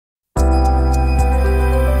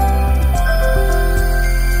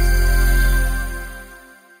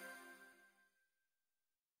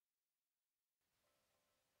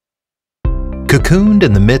Cocooned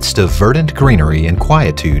in the midst of verdant greenery and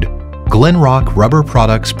quietude, Glenrock Rubber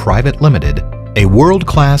Products Private Limited, a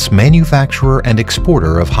world-class manufacturer and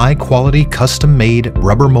exporter of high-quality custom-made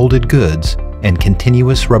rubber-molded goods and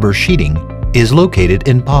continuous rubber sheeting, is located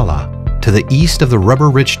in Pala, to the east of the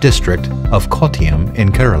rubber-rich district of Kottayam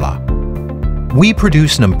in Kerala. We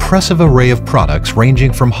produce an impressive array of products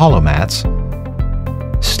ranging from hollow mats,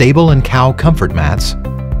 stable and cow comfort mats,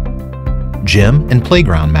 gym and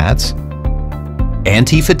playground mats,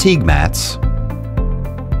 anti-fatigue mats,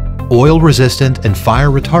 oil-resistant and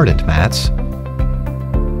fire-retardant mats,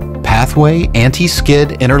 pathway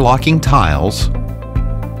anti-skid interlocking tiles,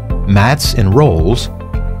 mats in rolls,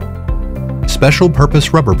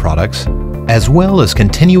 special-purpose rubber products, as well as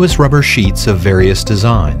continuous rubber sheets of various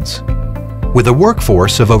designs. With a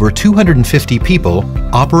workforce of over 250 people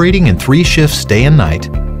operating in 3 shifts day and night,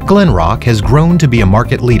 Glenrock has grown to be a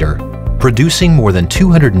market leader, producing more than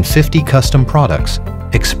 250 custom products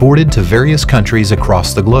exported to various countries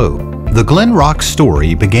across the globe. The Glenrock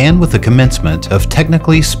story began with the commencement of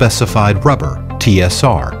Technically Specified Rubber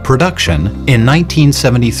 (TSR) production in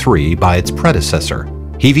 1973 by its predecessor,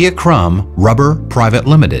 Hevia Crumb Rubber Private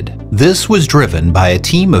Limited. This was driven by a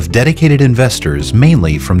team of dedicated investors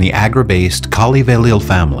mainly from the Agra-based Kalivelil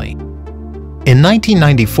family. In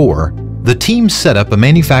 1994, the team set up a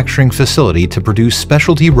manufacturing facility to produce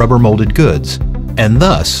specialty rubber molded goods, and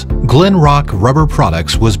thus Glenrock Rubber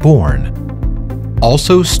Products was born.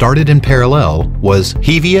 Also started in parallel was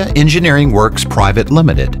Hevia Engineering Works Private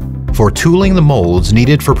Limited for tooling the molds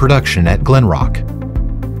needed for production at Glenrock.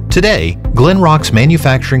 Today, Glenrock's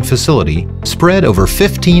manufacturing facility, spread over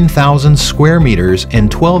 15,000 square meters in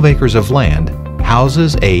 12 acres of land,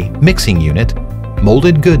 houses a mixing unit,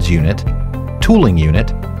 molded goods unit, tooling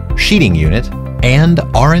unit, sheeting unit, and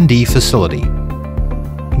R&D facility.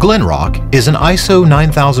 Glenrock is an ISO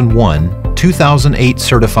 9001-2008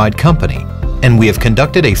 certified company, and we have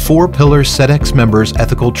conducted a 4-pillar SEDEX members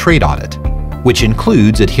ethical trade audit, which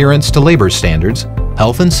includes adherence to labor standards,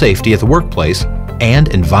 health and safety at the workplace, and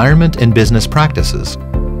environment and business practices.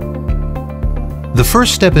 The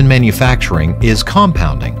first step in manufacturing is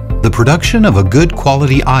compounding. The production of a good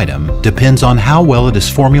quality item depends on how well it is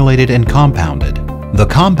formulated and compounded. The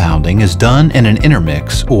compounding is done in an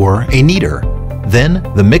intermix or a kneader. Then,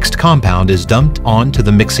 the mixed compound is dumped onto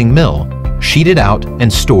the mixing mill, sheeted out and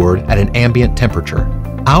stored at an ambient temperature.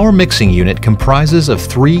 Our mixing unit comprises of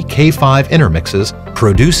 3 K5 intermixes,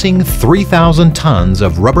 producing 3,000 tons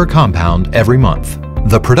of rubber compound every month.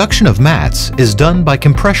 The production of mats is done by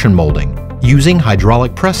compression molding, using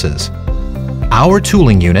hydraulic presses. Our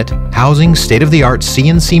tooling unit, housing state-of-the-art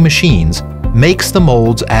CNC machines, makes the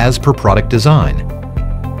molds as per product design.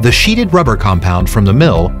 The sheeted rubber compound from the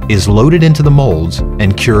mill is loaded into the molds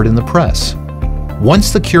and cured in the press.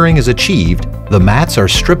 Once the curing is achieved, the mats are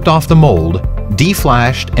stripped off the mold,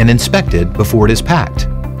 deflashed and inspected before it is packed.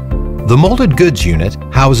 The molded goods unit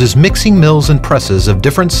houses mixing mills and presses of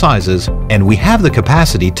different sizes, and we have the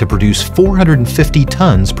capacity to produce 450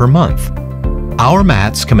 tons per month. Our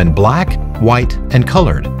mats come in black, white, and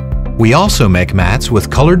colored. We also make mats with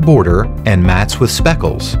colored border and mats with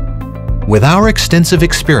speckles. With our extensive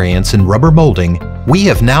experience in rubber molding, we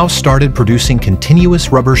have now started producing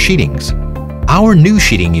continuous rubber sheetings. Our new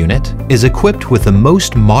sheeting unit is equipped with the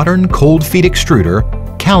most modern cold feed extruder,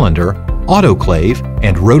 calendar, autoclave,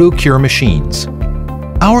 and rotocure machines.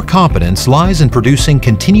 Our competence lies in producing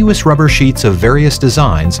continuous rubber sheets of various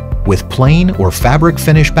designs with plain or fabric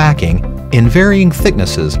finish backing in varying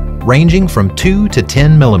thicknesses ranging from 2 to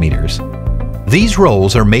 10 millimeters. These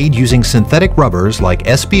rolls are made using synthetic rubbers like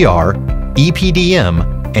SBR, EPDM,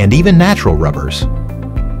 and even natural rubbers.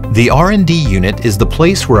 The R&D unit is the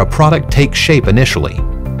place where a product takes shape initially.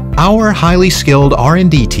 Our highly skilled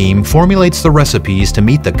R&D team formulates the recipes to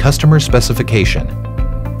meet the customer specification.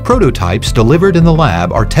 Prototypes delivered in the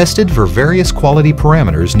lab are tested for various quality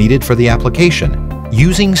parameters needed for the application,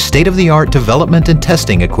 using state-of-the-art development and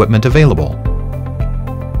testing equipment available.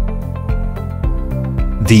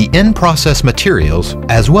 The in-process materials,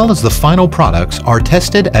 as well as the final products, are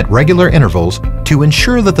tested at regular intervals to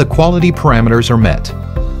ensure that the quality parameters are met.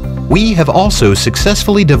 We have also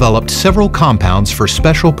successfully developed several compounds for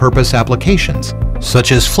special purpose applications,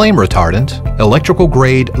 such as flame retardant, electrical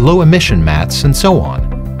grade, low emission mats, and so on.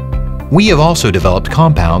 We have also developed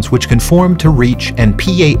compounds which conform to REACH and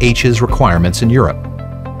PAH's requirements in Europe.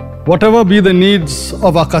 Whatever be the needs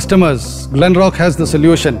of our customers, Glenrock has the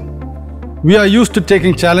solution. We are used to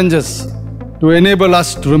taking challenges to enable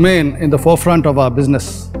us to remain in the forefront of our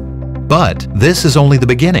business. But this is only the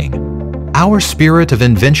beginning. Our spirit of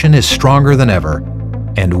invention is stronger than ever,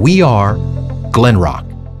 and we are Glenrock.